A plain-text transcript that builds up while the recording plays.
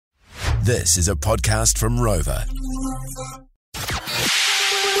This is a podcast from Rover.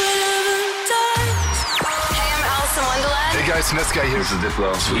 Hey guys, Sneska here. This is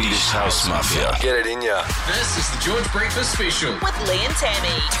Diplo. Swedish House Mafia. Get it in ya. This is the George Breakfast Special. With Lee and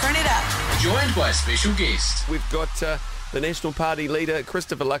Tammy. Turn it up. Joined by a special guest. We've got the National Party leader,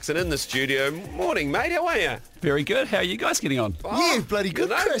 Christopher Luxon, in the studio. Morning, mate. How are you? Very good. How are you guys getting on? Yeah, bloody good,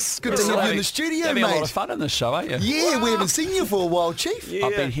 you know, Chris. Good to have you in the studio, having mate. a lot of fun in this show, aren't you? Yeah, we haven't seen you for a while, Chief. Yeah.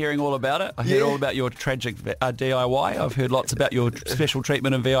 I've been hearing all about it. I heard all about your tragic DIY. I've heard lots about your special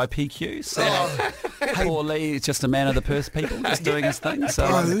treatment in VIP queues. Poor Lee is just a man of the purse, people, just doing his thing.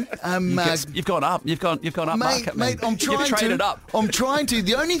 So you've gone up. You've gone up, market, mate. I'm trying You've traded to. up. I'm trying to.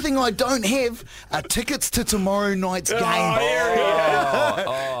 The only thing I don't have are tickets to tomorrow night's game.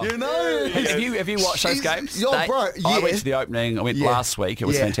 You know. Have you watched those games? Bro, I went to the opening. I went last week. It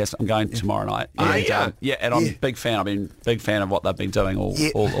was fantastic. I'm going tomorrow night. And, and I'm a big fan. I've been a big fan of what they've been doing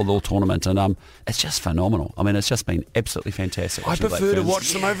all tournament, and it's just phenomenal. I mean, it's just been absolutely fantastic. I prefer to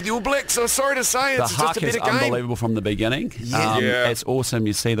watch them over the All Blacks. I'm sorry to say, it's the just a huck is better game. unbelievable from the beginning. It's awesome.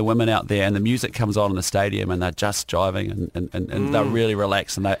 You see the women out there, and the music comes on in the stadium, and they're just driving, and they're really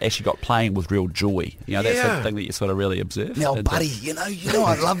relaxed, and they actually got playing with real joy. You know, that's the thing that you sort of really observe. Now, buddy, you know,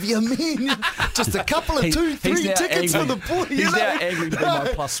 I love you, man. Just a couple of 2-3 tickets for the boy. He's now angry to be my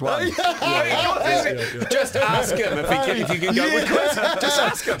 +1. Just ask him if you can go with Chris. Just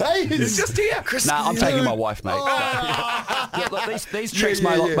ask him. Hey, He's just here. Chris. Nah, I'm taking my wife, mate. Look, these tricks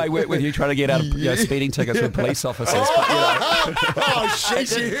may work with you trying to get out of speeding tickets with police officers. But, Oh,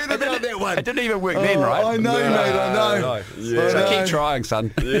 shit, you heard about that one. it didn't even work then, right? I know, mate, I know. So keep trying,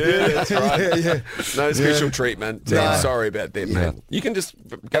 son. Yeah, that's right. Yeah. No special treatment. No. Sorry about that, man. You can just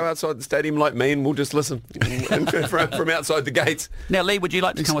go outside the stadium like me, and we'll just listen from outside the gates. Now, Lee, would you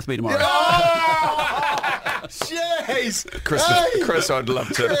like to come with me tomorrow? Jeez. Chris, I'd love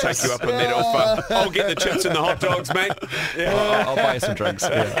to take you up on that offer. I'll get the chips and the hot dogs, mate. I'll buy you some drinks.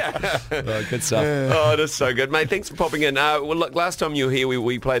 Good stuff. Oh, that's so good, mate. Thanks for popping in. Well, look, last time you were here,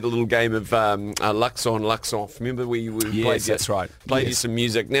 we played a little game of Lux on, Lux off. Remember we Yes, that's right. Played you some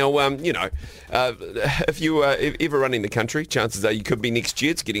music. Now, if you are ever running the country, chances are you could be next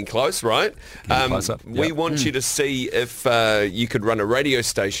year. It's getting close, right? Closer. We want you to see if you could run a radio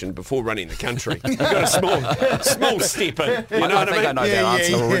station before running the country. You've got a small step in. You know what I mean? I know that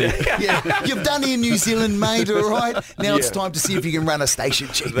answer already. Yeah. You've done it in New Zealand, mate, all right? Now it's time to see if you can run a station,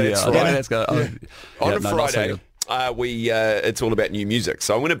 Chief. That's right. That's good. On a Friday, it's all about new music.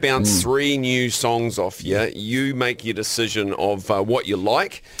 So I'm going to bounce 3 new songs off you. You make your decision of what you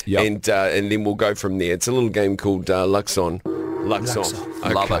like, and then we'll go from there. It's a little game called Lux on, Lux off.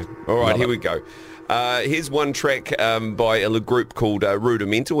 Okay. Love it. All right, Love here it. we go. Here's one track by a group called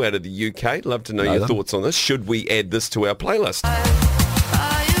Rudimental out of the UK. Love to know your thoughts on this. Should we add this to our playlist?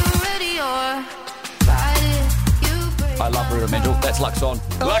 I love Rudimental. That's Lux on.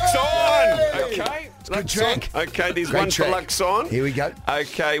 Lux on! Okay. Good track. Okay, there's Great one track. for Lux on. Here we go.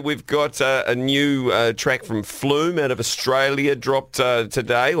 Okay, we've got a new track from Flume out of Australia, dropped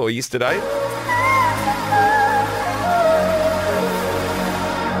today or yesterday.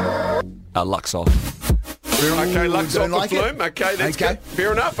 Lux off. Okay, Lux don't off like the it? Flume. Okay, that's Okay. good.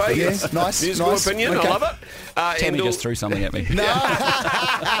 Fair enough, eh? Yeah, It's nice, musical nice. opinion. Okay. I love it. Tammy and just threw something at me. Come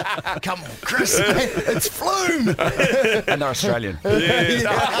on, Chris. It's Flume. And they're Australian.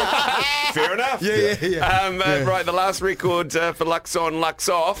 Fair enough. Yeah. Right, the last record for Lux on, Lux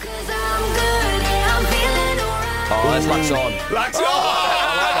off. Oh, that's Lux on. Lux on!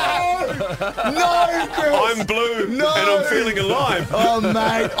 No, Chris. I'm blue and I'm feeling alive. Oh,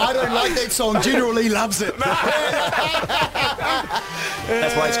 mate, I don't like that song. Generally loves it.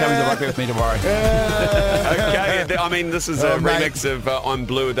 That's why he's coming to rugby with me tomorrow. Okay, I mean, this is a mate. remix of I'm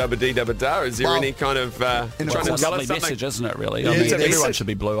Blue, Dabba Dee Dabba Da. Is there Well, any kind of trying It's to a tell us lovely something? message, isn't it, really? I Yeah, mean, it's a everyone message. should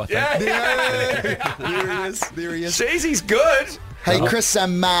be blue, I think. There he is. Jeez, he's good. Hey, Chris,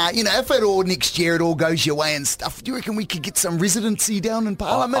 if it all next year it all goes your way and stuff, do you reckon we could get some residency down in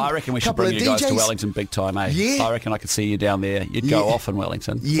Parliament? I reckon we should Couple bring of you guys to DJs? Wellington big time, eh? Yeah. I reckon I could see you down there. You'd go off in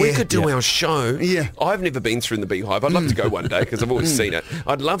Wellington. Yeah. We could do our show. Yeah. I've never been through in the Beehive. I'd love to go one day because I've always seen it.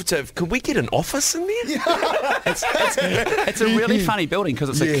 I'd love to. Could we get an office in there? It's a really funny building because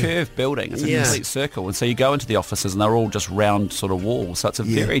it's a curved building. It's a complete circle. And so you go into the offices and they're all just round sort of walls. So it's a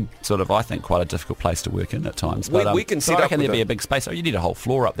very sort of, I think, quite a difficult place to work in at times. But We can set I up reckon with there'd be it. a big space. Oh, you need a whole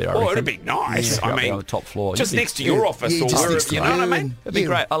floor up there. I reckon. It'd be nice. I mean, on the top floor, just next to your office, or just wherever, next to you know what I mean? It'd be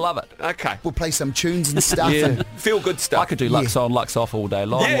great. I love it. Okay, We'll play some tunes and stuff. Yeah. feel good stuff. I could do Lux on, Lux off all day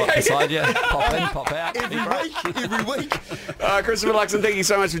long. Walk beside you, pop in, pop out. Every week. Christopher Luxon, thank you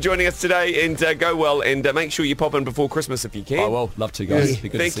so much for joining us today, and go well, and make sure you pop in before Christmas if you can. I will. Love to, guys. Yeah. Be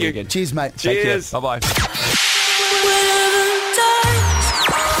good Thank to see you you. again. Cheers, mate. Cheers. Bye-bye.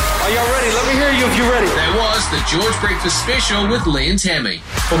 Are y'all ready? Let me hear you if you're ready. That was the George Breakfast Special with Lee and Tammy.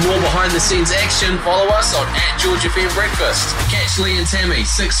 For more behind-the-scenes action, follow us on @GeorgeFM Breakfast. Catch Lee and Tammy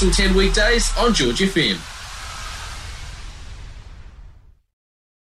 6 till 10 weekdays on George FM.